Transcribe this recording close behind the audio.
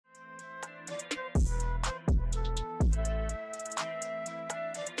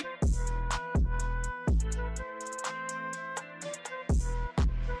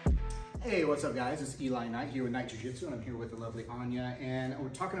Hey, what's up guys? It's Eli Knight here with Knight Jiu-Jitsu, and I'm here with the lovely Anya, and we're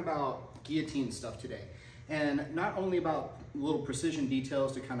talking about guillotine stuff today. And not only about little precision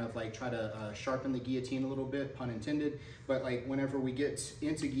details to kind of like try to sharpen the guillotine a little bit, pun intended, but like whenever we get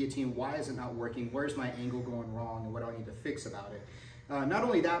into guillotine, why is it not working? Where's my angle going wrong, and what do I need to fix about it? Not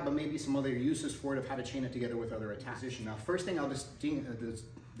only that, but maybe some other uses for it of how to chain it together with other attacks. Now, first thing I'll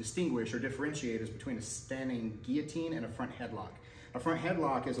distinguish or differentiate is between a standing guillotine and a front headlock. A front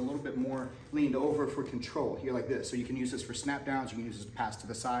headlock is a little bit more leaned over for control, here like this. So you can use this for snap downs, you can use this to pass to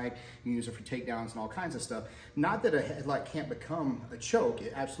the side, you can use it for takedowns and all kinds of stuff. Not that a headlock can't become a choke,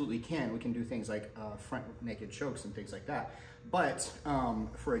 it absolutely can. We can do things like front naked chokes and things like that. But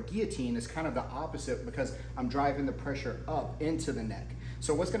for a guillotine, it's kind of the opposite because I'm driving the pressure up into the neck.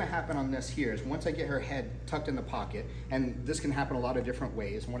 So what's gonna happen on this here is once I get her head tucked in the pocket, and this can happen a lot of different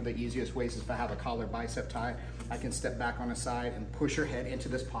ways. One of the easiest ways is if I have a collar bicep tie, I can step back on the side and push her head into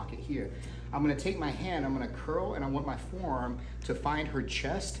this pocket here. I'm gonna take my hand, I'm gonna curl, and I want my forearm to find her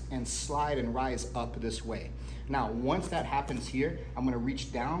chest and slide and rise up this way. Now, once that happens here, I'm gonna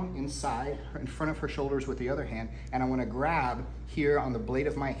reach down inside in front of her shoulders with the other hand, and I wanna grab here on the blade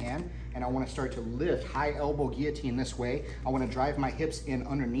of my hand, and I wanna start to lift high elbow guillotine this way. I wanna drive my hips in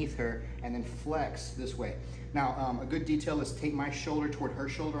underneath her and then flex this way. Now, a good detail is take my shoulder toward her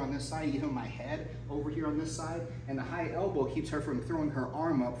shoulder on this side, even my head over here on this side, and the high elbow keeps her from throwing her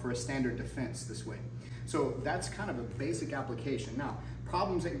arm up for a standard defense this way. So that's kind of a basic application. Now,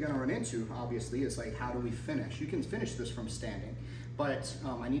 problems that you're gonna run into, obviously, is like, how do we finish? You can finish this from standing, but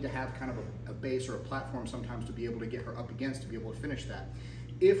I need to have kind of a base or a platform sometimes to be able to get her up against to be able to finish that.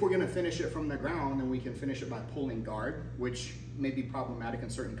 If we're gonna finish it from the ground, then we can finish it by pulling guard, which may be problematic in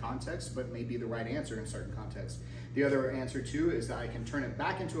certain contexts, but may be the right answer in certain contexts. The other answer too is that I can turn it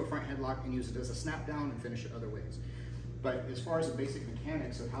back into a front headlock and use it as a snap down and finish it other ways. But as far as the basic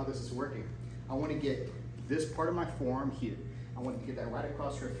mechanics of how this is working, I wanna get this part of my forearm here. I want to get that right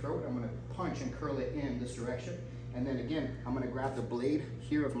across her throat. I'm gonna punch and curl it in this direction. And then again, I'm gonna grab the blade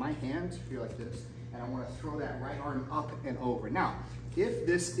here of my hand, here like this, and I wanna throw that right arm up and over. Now, if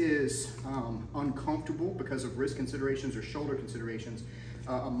this is uncomfortable because of wrist considerations or shoulder considerations,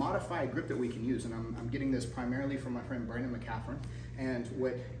 a modified grip that we can use, and I'm getting this primarily from my friend Brandon McCaffrey, and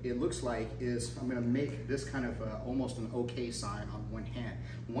what it looks like is I'm gonna make this kind of almost an OK sign on one hand.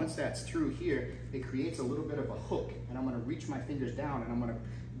 Once that's through here, it creates a little bit of a hook, and I'm gonna reach my fingers down and I'm gonna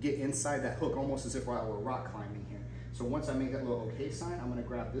get inside that hook almost as if I were rock climbing here. So once I make that little OK sign, I'm gonna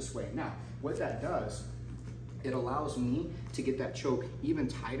grab this way. Now, what that does, it allows me to get that choke even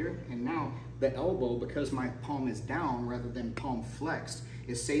tighter, and now the elbow, because my palm is down rather than palm flexed,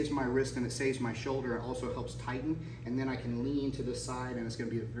 it saves my wrist and it saves my shoulder. It also helps tighten, and then I can lean to the side and it's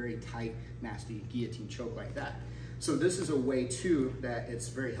gonna be a very tight, nasty guillotine choke like that. So this is a way too that it's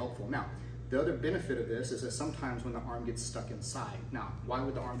very helpful. Now, the other benefit of this is that sometimes when the arm gets stuck inside. Now, why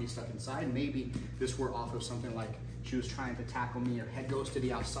would the arm be stuck inside? Maybe this were off of something like she was trying to tackle me or head goes to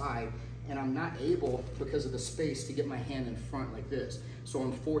the outside, and I'm not able, because of the space, to get my hand in front like this. So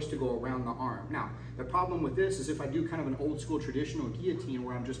I'm forced to go around the arm. Now, the problem with this is if I do kind of an old school traditional guillotine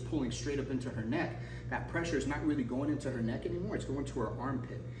where I'm just pulling straight up into her neck, that pressure is not really going into her neck anymore, it's going to her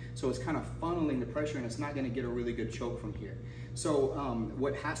armpit. So it's kind of funneling the pressure, and it's not gonna get a really good choke from here. So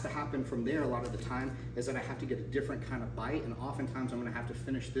what has to happen from there a lot of the time is that I have to get a different kind of bite, and oftentimes I'm gonna have to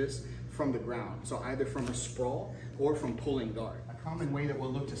finish this from the ground. So either from a sprawl or from pulling guard. A common way that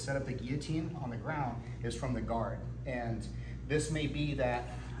we'll look to set up the guillotine on the ground is from the guard. And this may be that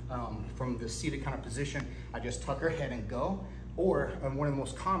from the seated kind of position, I just tuck her head and go, or one of the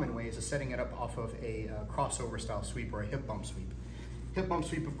most common ways is setting it up off of a crossover style sweep or a hip bump sweep. Hip bump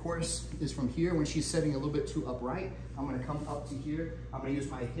sweep, of course, is from here. When she's sitting a little bit too upright, I'm gonna come up to here, I'm gonna use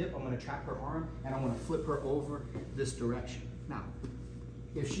my hip, I'm gonna trap her arm, and I'm gonna flip her over this direction. Now,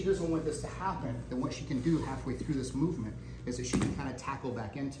 if she doesn't want this to happen, then what she can do halfway through this movement is that she can kind of tackle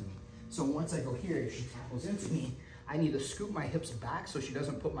back into me. So once I go here, if she tackles into me, I need to scoop my hips back so she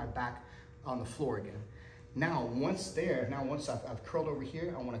doesn't put my back on the floor again. Now, once I've curled over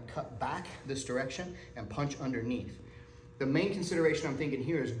here, I want to cut back this direction and punch underneath. The main consideration I'm thinking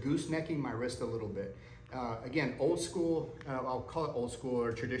here is goosenecking my wrist a little bit. Again, old school, I'll call it old school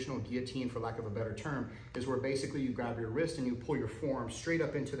or traditional guillotine for lack of a better term, is where basically you grab your wrist and you pull your forearm straight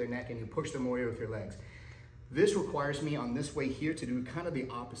up into their neck and you push them away with your legs. This requires me on this way here to do kind of the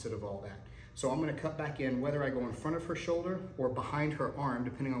opposite of all that. So I'm gonna cut back in, whether I go in front of her shoulder or behind her arm,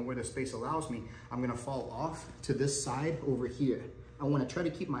 depending on where the space allows me, I'm gonna fall off to this side over here. I want to try to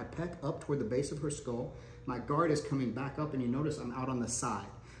keep my pec up toward the base of her skull. My guard is coming back up, and you notice I'm out on the side.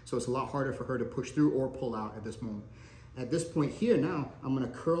 So it's a lot harder for her to push through or pull out at this moment. At this point here now, I'm gonna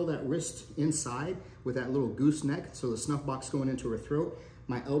curl that wrist inside with that little gooseneck, so the snuff box going into her throat.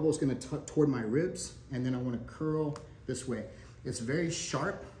 My elbow's gonna tuck toward my ribs, and then I wanna curl this way. It's very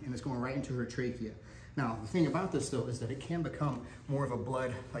sharp, and it's going right into her trachea. Now, the thing about this though is that it can become more of a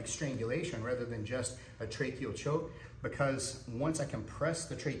blood like strangulation rather than just a tracheal choke, because once I can press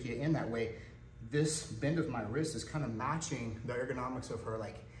the trachea in that way, this bend of my wrist is kind of matching the ergonomics of her,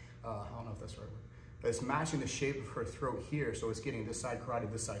 like, I don't know if that's the right word, but it's matching the shape of her throat here, so it's getting this side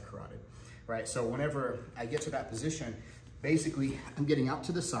carotid, right? So whenever I get to that position, basically I'm getting out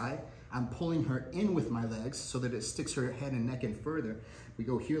to the side, I'm pulling her in with my legs so that it sticks her head and neck in further. We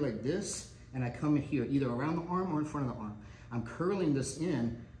go here like this, and I come in here, either around the arm or in front of the arm. I'm curling this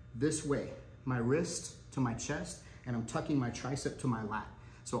in this way, my wrist to my chest, and I'm tucking my tricep to my lat.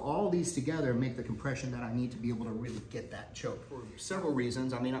 So all these together make the compression that I need to be able to really get that choke. For several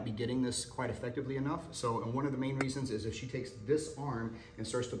reasons, I may not be getting this quite effectively enough. So, and one of the main reasons is if she takes this arm and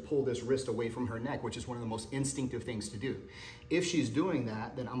starts to pull this wrist away from her neck, which is one of the most instinctive things to do. If she's doing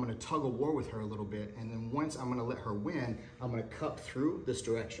that, then I'm gonna tug a war with her a little bit. And then once I'm gonna let her win, I'm gonna cup through this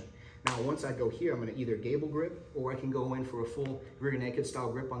direction. Now, once I go here, I'm gonna either gable grip, or I can go in for a full rear naked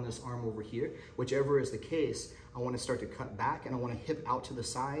style grip on this arm over here. Whichever is the case, I wanna start to cut back, and I wanna hip out to the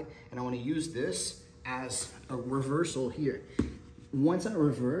side, and I wanna use this as a reversal here. Once I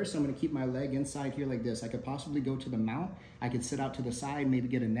reverse, I'm gonna keep my leg inside here like this. I could possibly go to the mount. I could sit out to the side, maybe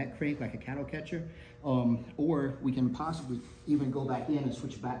get a neck crank like a cattle catcher, or we can possibly even go back in and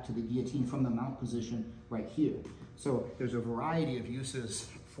switch back to the guillotine from the mount position right here. So there's a variety of uses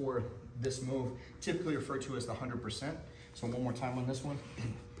for this move, typically referred to as the 100%. So one more time on this one.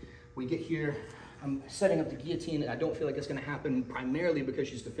 We get here, I'm setting up the guillotine, and I don't feel like it's gonna happen primarily because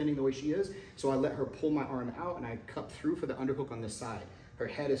she's defending the way she is. So I let her pull my arm out, and I cup through for the underhook on this side. Her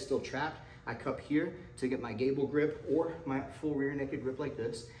head is still trapped. I cup here to get my gable grip or my full rear naked grip like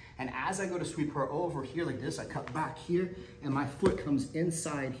this. And as I go to sweep her over here like this, I cut back here, and my foot comes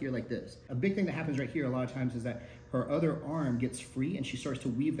inside here like this. A big thing that happens right here a lot of times is that her other arm gets free, and she starts to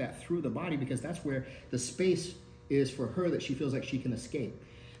weave that through the body, because that's where the space is for her that she feels like she can escape.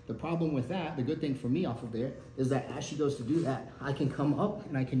 The problem with that, the good thing for me off of there, is that as she goes to do that, I can come up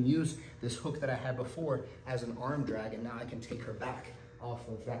and I can use this hook that I had before as an arm drag, and now I can take her back off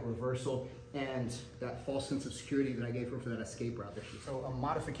of that reversal and that false sense of security that I gave her for that escape route there. So a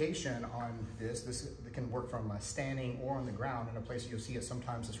modification on this can work from standing or on the ground, and a place you'll see it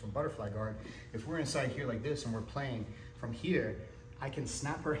sometimes is from butterfly guard. If we're inside here like this and we're playing from here, I can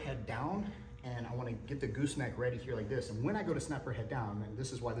snap her head down, and I want to get the gooseneck ready here like this. And when I go to snap her head down, and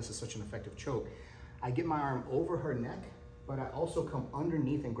this is why this is such an effective choke, I get my arm over her neck, but I also come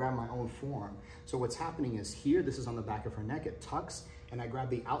underneath and grab my own forearm. So what's happening is here, this is on the back of her neck, it tucks, and I grab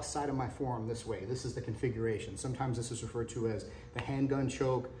the outside of my forearm this way. This is the configuration. Sometimes this is referred to as the handgun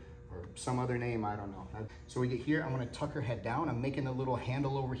choke, or some other name, I don't know. So we get here, I wanna tuck her head down. I'm making a little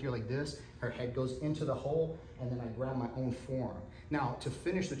handle over here like this. Her head goes into the hole, and then I grab my own forearm. Now, to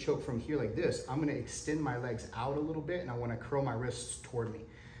finish the choke from here like this, I'm gonna extend my legs out a little bit, and I wanna curl my wrists toward me.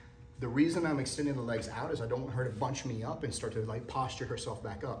 The reason I'm extending the legs out is I don't want her to bunch me up and start to like posture herself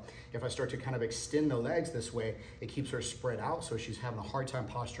back up. If I start to kind of extend the legs this way, it keeps her spread out, so she's having a hard time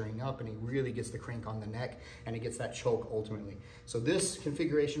posturing up, and it really gets the crank on the neck, and it gets that choke ultimately. So this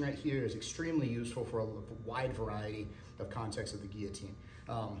configuration right here is extremely useful for a wide variety of contexts of the guillotine.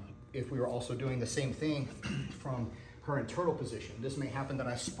 If we were also doing the same thing from her in turtle position, this may happen that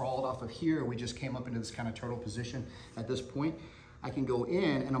I sprawled off of here, or we just came up into this kind of turtle position at this point. I can go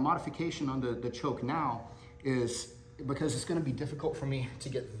in, and a modification on the choke now is, because it's gonna be difficult for me to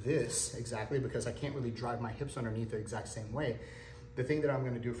get this exactly, because I can't really drive my hips underneath the exact same way. The thing that I'm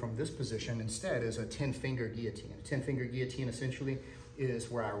gonna do from this position instead is a 10-finger guillotine. A 10-finger guillotine essentially is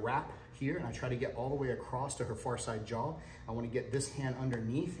where I wrap here, and I try to get all the way across to her far side jaw. I wanna get this hand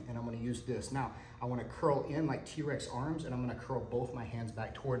underneath, and I'm gonna use this. Now, I wanna curl in like T-Rex arms, and I'm gonna curl both my hands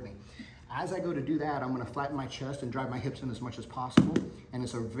back toward me. As I go to do that, I'm gonna flatten my chest and drive my hips in as much as possible. And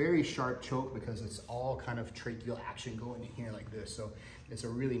it's a very sharp choke because it's all kind of tracheal action going in here like this. So it's a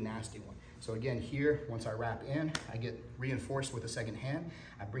really nasty one. So again, here, once I wrap in, I get reinforced with the second hand.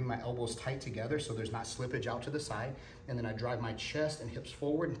 I bring my elbows tight together so there's not slippage out to the side. And then I drive my chest and hips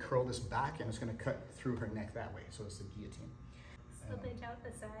forward and curl this back, and it's gonna cut through her neck that way. So it's the guillotine. Slippage out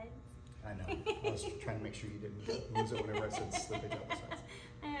the side. I know. I was trying to make sure you didn't lose it whenever I said slippage out the sides.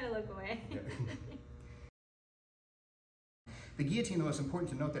 I had to look away. Yeah. The guillotine, though, it's important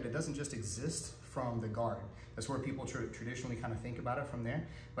to note that it doesn't just exist from the guard. That's where people traditionally kind of think about it from there,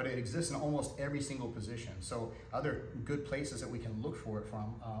 but it exists in almost every single position. So other good places that we can look for it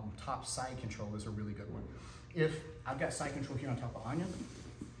from, top side control is a really good one. If I've got side control here on top of Anya,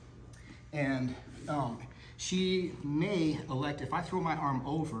 and she may elect, if I throw my arm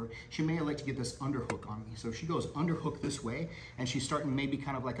over, she may elect to get this underhook on me. So if she goes underhook this way, and she's starting maybe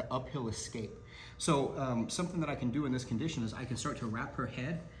kind of like an uphill escape. So something that I can do in this condition is I can start to wrap her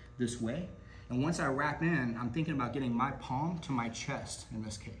head this way. And once I wrap in, I'm thinking about getting my palm to my chest in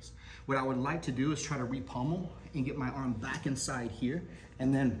this case. What I would like to do is try to re-pummel and get my arm back inside here.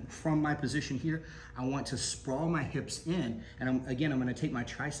 And then from my position here, I want to sprawl my hips in. And I'm gonna take my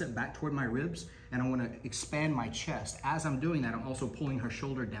tricep back toward my ribs, and I wanna expand my chest. As I'm doing that, I'm also pulling her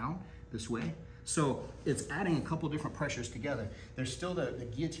shoulder down this way. So it's adding a couple different pressures together. There's still the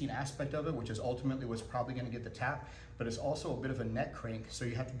guillotine aspect of it, which is ultimately what's probably gonna get the tap, but it's also a bit of a neck crank, so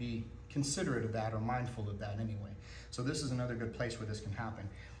you have to be considerate of that or mindful of that anyway. So this is another good place where this can happen.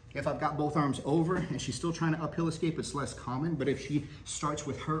 If I've got both arms over and she's still trying to uphill escape, it's less common, but if she starts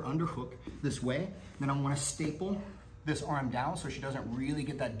with her underhook this way, then I wanna staple this arm down so she doesn't really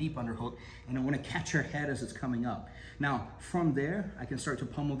get that deep underhook, and I wanna catch her head as it's coming up. Now, from there, I can start to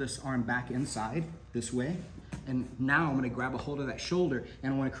pummel this arm back inside this way, and now I'm gonna grab a hold of that shoulder,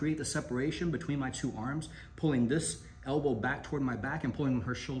 and I wanna create the separation between my two arms, pulling this elbow back toward my back and pulling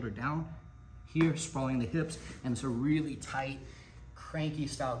her shoulder down here, sprawling the hips, and it's a really tight, cranky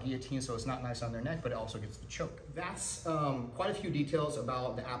style guillotine, so it's not nice on their neck, but it also gets the choke. That's quite a few details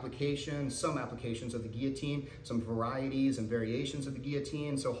about the application, some applications of the guillotine, some varieties and variations of the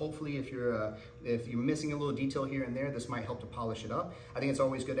guillotine. So hopefully if you're missing a little detail here and there, this might help to polish it up. I think it's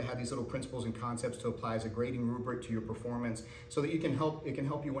always good to have these little principles and concepts to apply as a grading rubric to your performance, so that it can help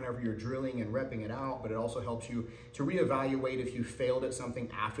you whenever you're drilling and repping it out, but it also helps you to reevaluate if you failed at something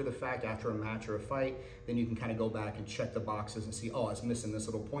after the fact, after a match or a fight. Then you can kind of go back and check the boxes and see, oh, I was missing this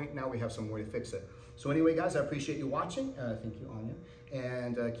little point. Now we have some way to fix it. So anyway, guys, I appreciate you watching. Thank you, Anya.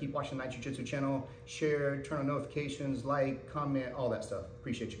 And keep watching the Night Jiu-Jitsu channel. Share, turn on notifications, like, comment, all that stuff.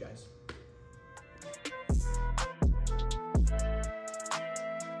 Appreciate you guys.